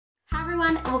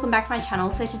Everyone, and welcome back to my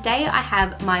channel. So today I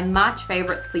have my March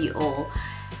favorites for you all.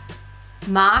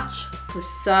 March was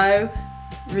so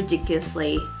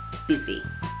ridiculously busy.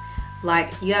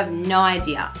 Like, you have no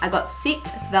idea. I got sick,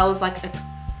 so that was like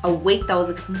a week that was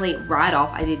a complete write-off.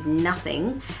 I did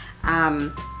nothing.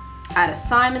 I had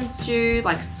assignments due,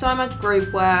 like so much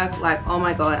group work, like oh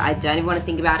my god, I don't even want to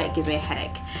think about it, it gives me a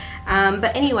headache.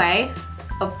 But anyway,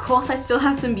 of course I still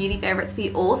have some beauty favorites for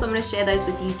you all, so I'm going to share those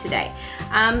with you today.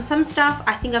 Some stuff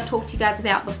I think I've talked to you guys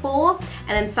about before, and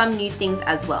then some new things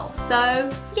as well.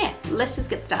 So yeah, let's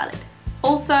just get started.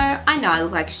 Also, I know I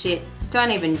look like shit, don't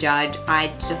even judge,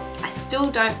 I still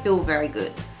don't feel very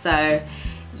good. So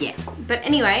yeah, but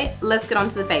anyway, let's get on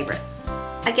to the favorites.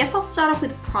 I guess I'll start off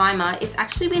with primer. It's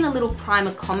actually been a little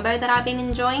primer combo that I've been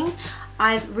enjoying.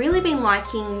 I've really been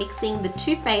liking mixing the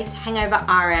Too Faced Hangover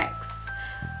RX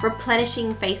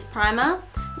Replenishing Face Primer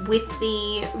with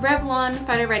the Revlon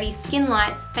Photo Ready Skin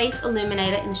Lights Face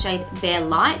Illuminator in the shade Bare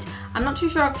Light. I'm not too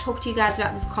sure I've talked to you guys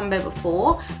about this combo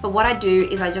before, but what I do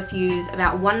is I just use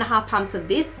about 1.5 pumps of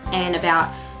this and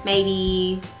about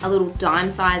maybe a little dime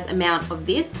size amount of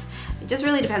this. It just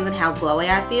really depends on how glowy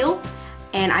I feel.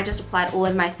 And I just apply it all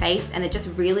over my face, and it just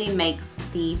really makes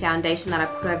the foundation that I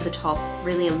put over the top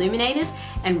really illuminated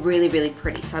and really, really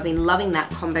pretty. So I've been loving that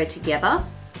combo together.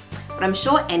 But I'm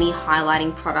sure any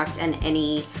highlighting product and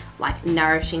any like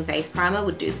nourishing face primer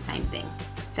would do the same thing.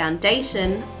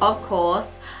 Foundation, of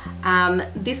course.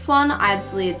 This one I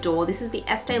absolutely adore. This is the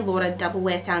Estee Lauder Double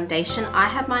Wear Foundation. I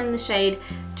have mine in the shade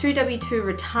 2W2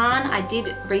 Rattan. I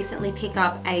did recently pick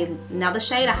up another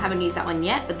shade. I haven't used that one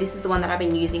yet, but this is the one that I've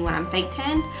been using when I'm fake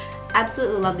tanned.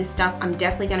 Absolutely love this stuff. I'm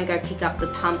definitely going to go pick up the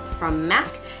pump from MAC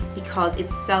because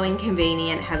it's so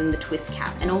inconvenient having the twist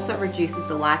cap, and also it reduces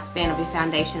the lifespan of your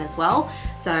foundation as well.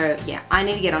 So yeah, I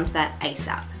need to get onto that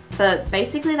ASAP. But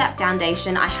basically that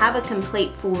foundation, I have a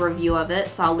complete full review of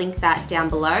it, so I'll link that down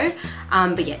below.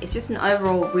 But yeah, it's just an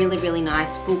overall really, really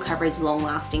nice full coverage, long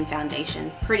lasting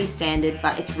foundation. Pretty standard,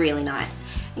 but it's really nice.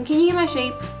 And can you hear my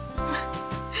sheep?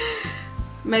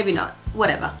 Maybe not,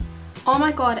 whatever. Oh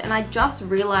my god, and I just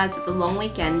realized that the long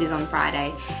weekend is on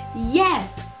Friday.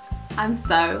 Yes! I'm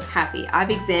so happy. I have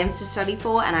exams to study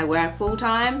for and I work full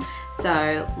time,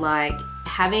 so like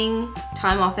having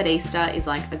time off at Easter is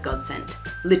like a godsend,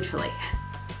 literally.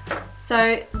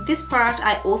 So this product,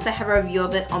 I also have a review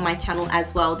of it on my channel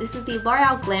as well. This is the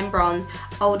L'Oreal Glam Bronze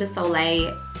Eau de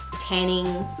Soleil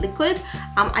Tanning Liquid.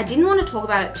 I didn't want to talk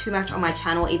about it too much on my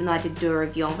channel, even though I did do a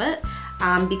review of it.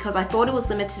 Because I thought it was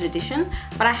limited edition,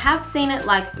 but I have seen it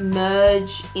like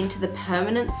merge into the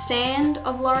permanent stand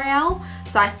of L'Oreal,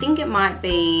 so I think it might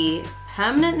be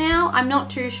permanent now. I'm not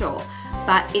too sure,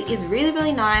 but it is really,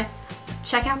 really nice.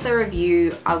 Check out the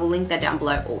review. I will link that down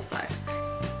below also.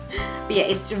 But yeah,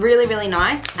 it's really, really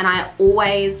nice, and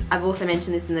I've also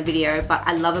mentioned this in the video, but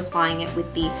I love applying it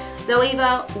with the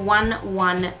Zoeva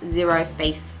 110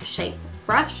 Face Shape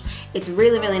Brush. It's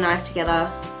really, really nice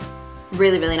together.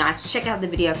 Really, really nice. Check out the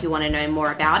video if you want to know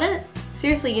more about it.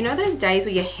 Seriously, you know those days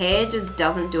where your hair just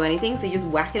doesn't do anything, so you just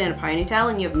whack it in a ponytail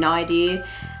and you have no idea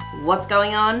what's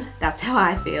going on? That's how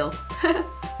I feel.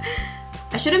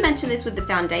 I should have mentioned this with the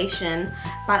foundation,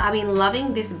 but I've been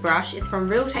loving this brush. It's from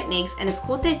Real Techniques and it's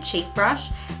called their Cheek Brush.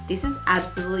 This is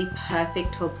absolutely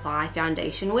perfect to apply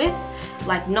foundation with.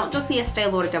 Like, not just the Estee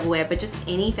Lauder Double Wear, but just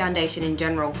any foundation in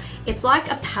general. It's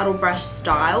like a paddle brush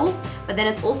style, but then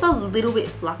it's also a little bit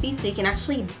fluffy, so you can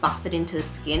actually buff it into the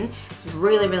skin. It's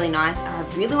really, really nice. And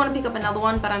I really want to pick up another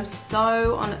one, but I'm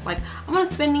so on it. Like, I'm on a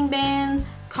spending ban,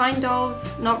 kind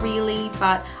of, not really,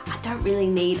 but I don't really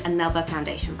need another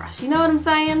foundation brush. You know what I'm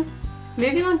saying?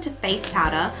 Moving on to face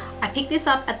powder, I picked this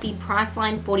up at the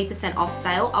Priceline 40% off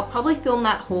sale. I'll probably film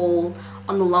that haul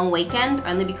on the long weekend,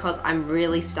 only because I'm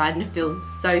really starting to feel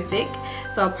so sick.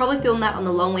 So I'll probably film that on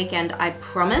the long weekend, I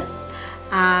promise.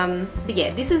 But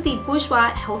yeah, this is the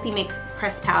Bourjois Healthy Mix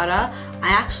Pressed Powder. I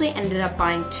actually ended up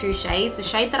buying 2 shades. The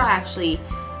shade that I actually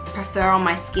prefer on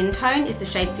my skin tone is the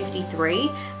shade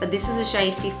 53, but this is a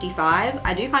shade 55.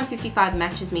 I do find 55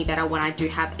 matches me better when I do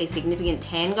have a significant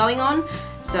tan going on.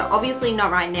 So obviously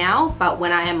not right now, but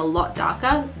when I am a lot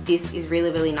darker, this is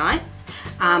really, really nice.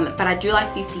 But I do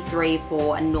like 53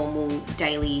 for a normal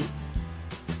dailiness.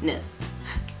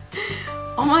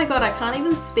 Oh my god, I can't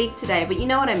even speak today, but you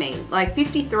know what I mean. Like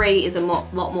 53 is a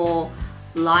lot more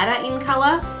lighter in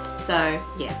color. So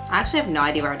yeah, I actually have no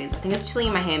idea where it is. I think it's chilling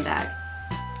in my handbag.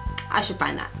 I should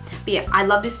find that. But yeah, I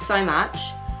love this so much,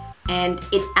 and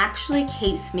it actually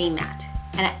keeps me matte,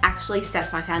 and it actually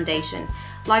sets my foundation.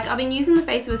 Like, I've been using the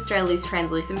Face of Australia Loose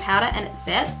Translucent Powder and it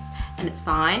sets and it's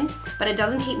fine, but it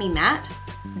doesn't keep me matte.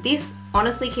 This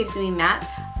honestly keeps me matte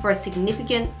for a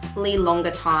significantly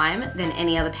longer time than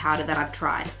any other powder that I've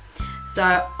tried.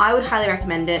 So I would highly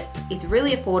recommend it. It's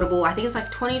really affordable. I think it's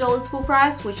like $20 full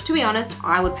price, which to be honest,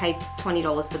 I would pay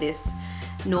 $20 for this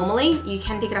normally. You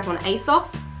can pick it up on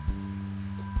ASOS.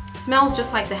 It smells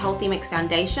just like the Healthy Mix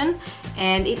foundation,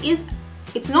 and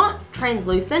it's not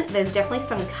translucent. There's definitely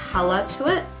some color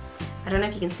to it. I don't know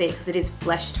if you can see it because it is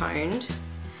flesh toned,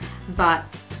 but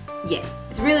yeah,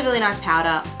 it's a really, really nice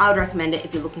powder. I would recommend it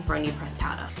if you're looking for a new pressed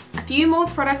powder. A few more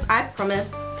products, I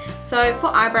promise. So for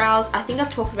eyebrows, I think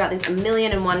I've talked about this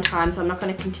 1,000,001 times, so I'm not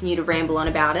going to continue to ramble on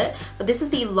about it. But this is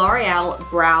the L'Oreal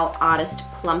Brow Artist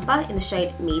Plumper in the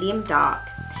shade Medium Dark.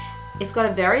 It's got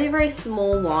a very, very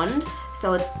small wand,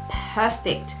 so it's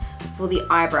perfect for the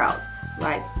eyebrows.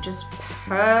 Like, just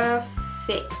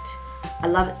perfect. I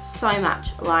love it so much.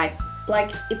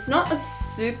 Like it's not a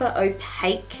super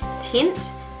opaque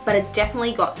tint, but it's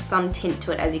definitely got some tint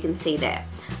to it, as you can see there.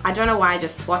 I don't know why I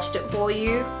just swatched it for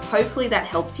you. Hopefully that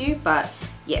helps you, but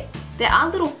yeah. There are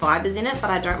little fibers in it, but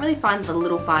I don't really find the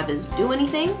little fibers do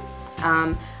anything.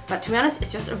 But to be honest,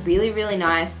 it's just a really, really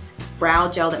nice brow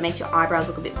gel that makes your eyebrows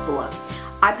look a bit fuller.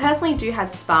 I personally do have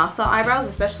sparser eyebrows,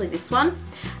 especially this one.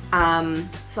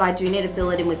 So I do need to fill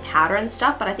it in with powder and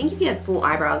stuff, but I think if you had full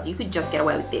eyebrows, you could just get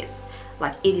away with this.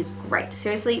 Like, it is great.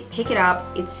 Seriously, pick it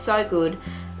up. It's so good.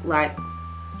 Like,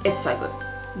 it's so good.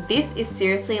 This is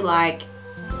seriously like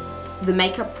the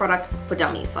makeup product for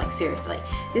dummies, like seriously.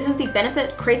 This is the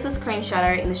Benefit Creaseless Cream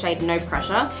Shadow in the shade No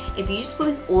Pressure. If you just put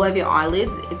this all over your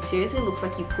eyelids, it seriously looks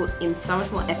like you put in so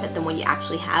much more effort than what you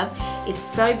actually have. It's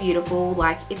so beautiful.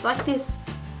 Like, it's like this,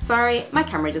 sorry, my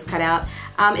camera just cut out.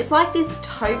 It's like this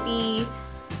taupey,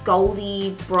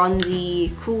 goldy,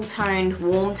 bronzy, cool toned,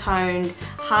 warm toned,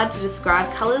 hard to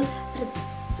describe colors, but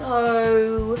it's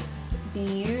so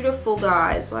beautiful,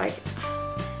 guys. Like,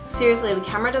 seriously, the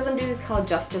camera doesn't do the color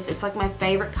justice. It's like my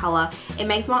favorite color. It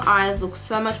makes my eyes look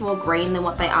so much more green than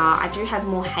what they are. I do have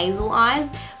more hazel eyes,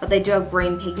 but they do have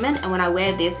green pigment, and when I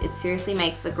wear this, it seriously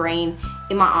makes the green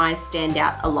in my eyes stand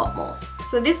out a lot more.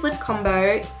 So this lip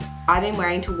combo I've been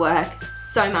wearing to work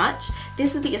so much.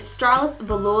 This is the Australis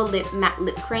Velour Lip Matte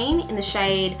Lip Cream in the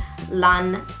shade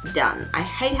London. I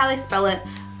hate how they spell it,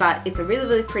 but it's a really,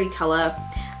 really pretty color.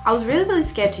 I was really, really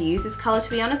scared to use this color, to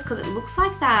be honest, because it looks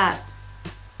like that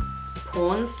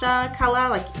porn star color,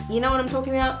 like, you know what I'm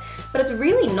talking about? But it's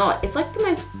really not. It's like the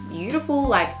most beautiful,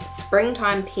 like,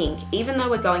 springtime pink, even though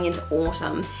we're going into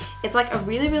autumn. It's like a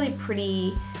really, really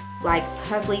pretty, like,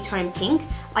 purpley toned pink.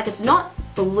 Like, it's not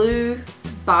blue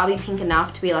Barbie pink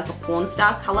enough to be like a porn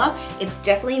star color. It's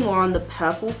definitely more on the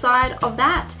purple side of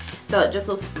that, so it just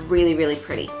looks really, really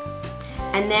pretty.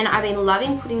 And then I've been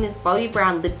loving putting this Bobbi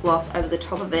Brown lip gloss over the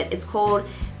top of it. It's called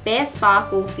Bare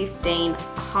Sparkle 15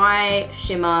 High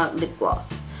Shimmer Lip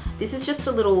Gloss. This is just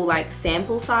a little like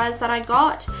sample size that I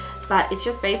got, but it's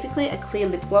just basically a clear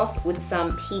lip gloss with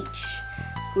some peach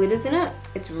glitters in it.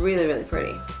 It's really, really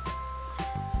pretty.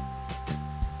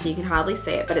 You can hardly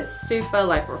see it, but it's super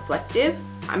like reflective.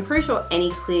 I'm pretty sure any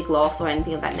clear gloss or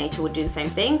anything of that nature would do the same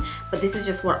thing, but this is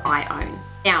just what I own.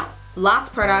 Now,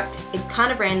 last product, it's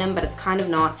kind of random, but it's kind of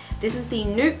not. This is the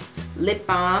Nuxe Lip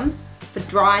Balm for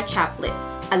dry chapped lips.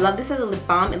 I love this as a lip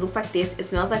balm. It looks like this. It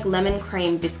smells like lemon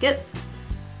cream biscuits.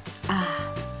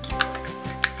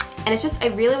 And it's just a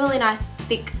really, really nice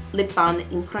thick lip balm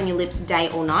that you can put on your lips day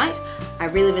or night. I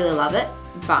really, really love it,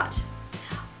 but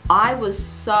I was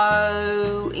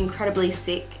so incredibly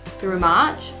sick through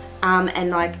March, and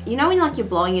like, you know when like you're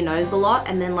blowing your nose a lot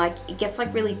and then like it gets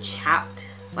like really chapped,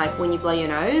 like when you blow your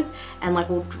nose, and like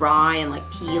all dry and like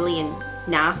peely and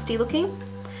nasty looking?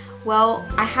 Well,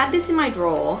 I had this in my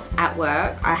drawer at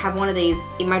work. I have one of these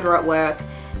in my drawer at work,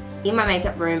 in my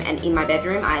makeup room, and in my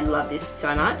bedroom. I love this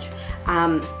so much.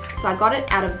 So I got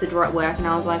it out of the drawer at work and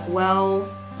I was like, well,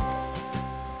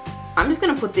 I'm just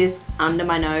gonna put this under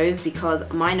my nose because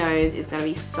my nose is gonna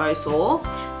be so sore.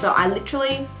 So I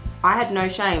had no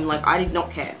shame. Like, I did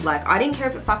not care. Like, I didn't care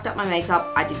if it fucked up my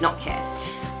makeup. I did not care.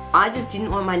 I just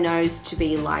didn't want my nose to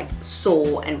be like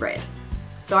sore and red.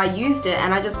 So I used it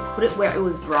and I just put it where it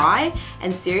was dry,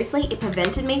 and seriously, it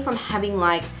prevented me from having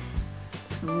like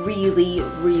really,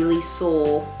 really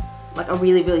sore, like a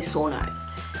really, really sore nose.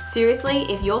 Seriously,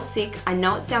 if you're sick, I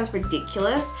know it sounds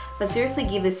ridiculous, but seriously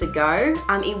give this a go.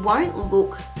 It won't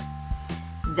look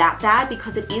that bad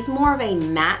because it is more of a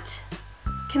matte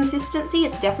consistency.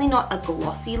 It's definitely not a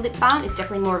glossy lip balm. It's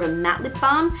definitely more of a matte lip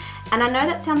balm. And I know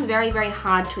that sounds very, very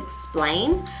hard to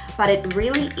explain, but it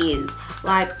really is.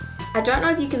 Like, I don't know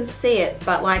if you can see it,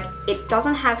 but like it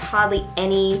doesn't have hardly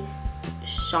any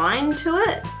shine to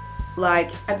it.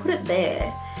 Like, I put it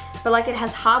there but like it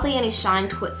has hardly any shine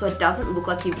to it, so it doesn't look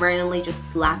like you've randomly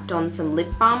just slapped on some lip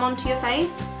balm onto your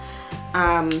face.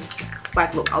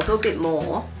 Like look, I'll do a bit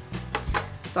more.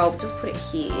 So I'll just put it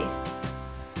here.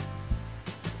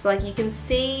 So like you can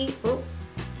see,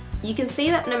 you can see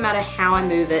that no matter how I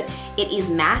move it, it is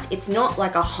matte. It's not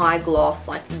like a high gloss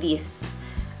like this,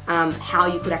 how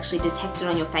you could actually detect it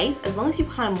on your face. As long as you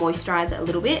kind of moisturize it a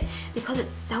little bit, because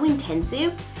it's so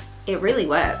intensive, it really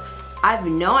works. I have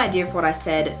no idea if what I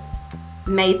said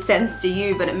made sense to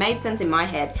you, but it made sense in my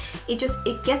head. It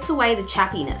gets away the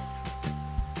chappiness.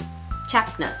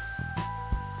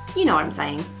 You know what I'm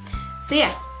saying. So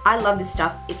yeah, I love this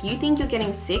stuff. If you think you're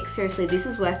getting sick, seriously, this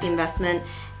is worth the investment.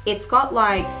 It's got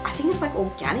like, I think it's like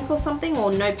organic or something,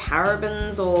 or no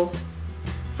parabens or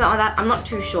something like that. I'm not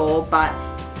too sure, but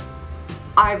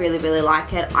I really, really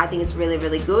like it. I think it's really,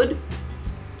 really good.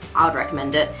 I would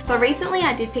recommend it. So recently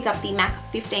I did pick up the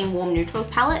MAC 15 Warm Neutrals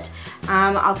palette.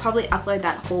 I'll probably upload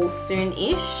that haul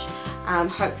soon-ish,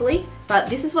 hopefully. But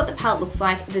this is what the palette looks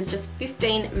like. There's just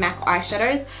 15 MAC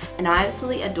eyeshadows, and I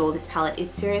absolutely adore this palette.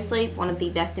 It's seriously one of the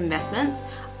best investments.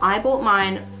 I bought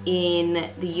mine in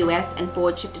the US and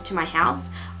forward shipped it to my house.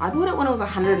 I bought it when it was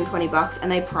 120 bucks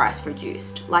and they price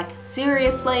reduced. Like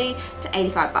seriously, to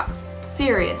 85 bucks.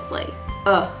 Seriously.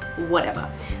 Ugh,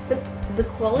 whatever. But the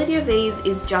quality of these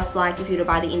is just like if you were to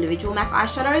buy the individual MAC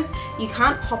eyeshadows. You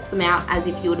can't pop them out as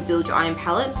if you were to build your own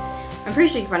palette. I'm pretty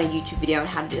sure you can find a YouTube video on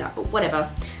how to do that, but whatever.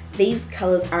 These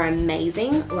colors are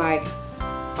amazing. Like,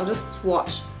 I'll just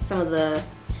swatch some of the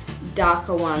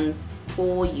darker ones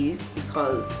for you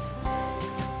because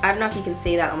I don't know if you can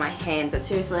see that on my hand, but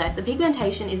seriously, like, the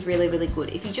pigmentation is really, really good.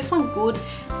 If you just want good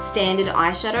standard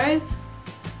eyeshadows,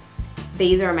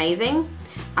 these are amazing.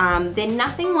 They're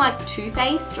nothing like Too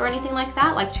Faced or anything like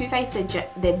that. Like Too Faced,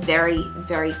 they're very,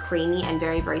 very creamy and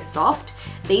very, very soft.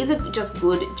 These are just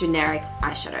good generic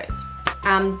eyeshadows.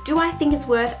 Do I think it's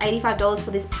worth $85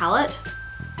 for this palette?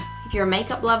 If you're a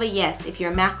makeup lover, yes. If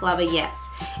you're a MAC lover, yes.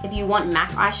 If you want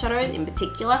MAC eyeshadows in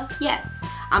particular, yes.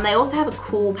 They also have a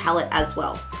cool palette as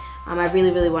well. I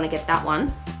really, really want to get that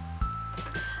one.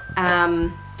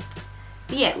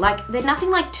 But yeah, like they're nothing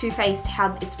like Too Faced,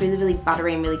 how it's really, really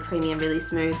buttery and really creamy and really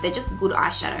smooth. They're just good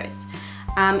eyeshadows.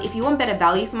 If you want better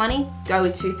value for money, go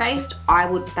with Too Faced.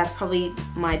 That's probably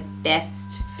my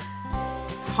best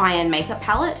high-end makeup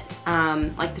palette,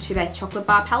 like the Too Faced Chocolate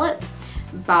Bar palette.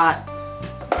 But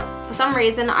for some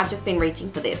reason, I've just been reaching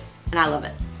for this and I love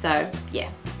it. So yeah.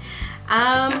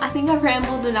 I think I've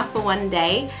rambled enough for one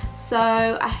day, so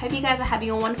I hope you guys are having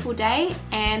a wonderful day,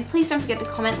 and please don't forget to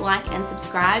comment, like and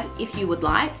subscribe if you would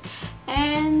like,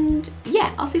 and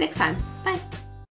yeah, I'll see you next time. Bye.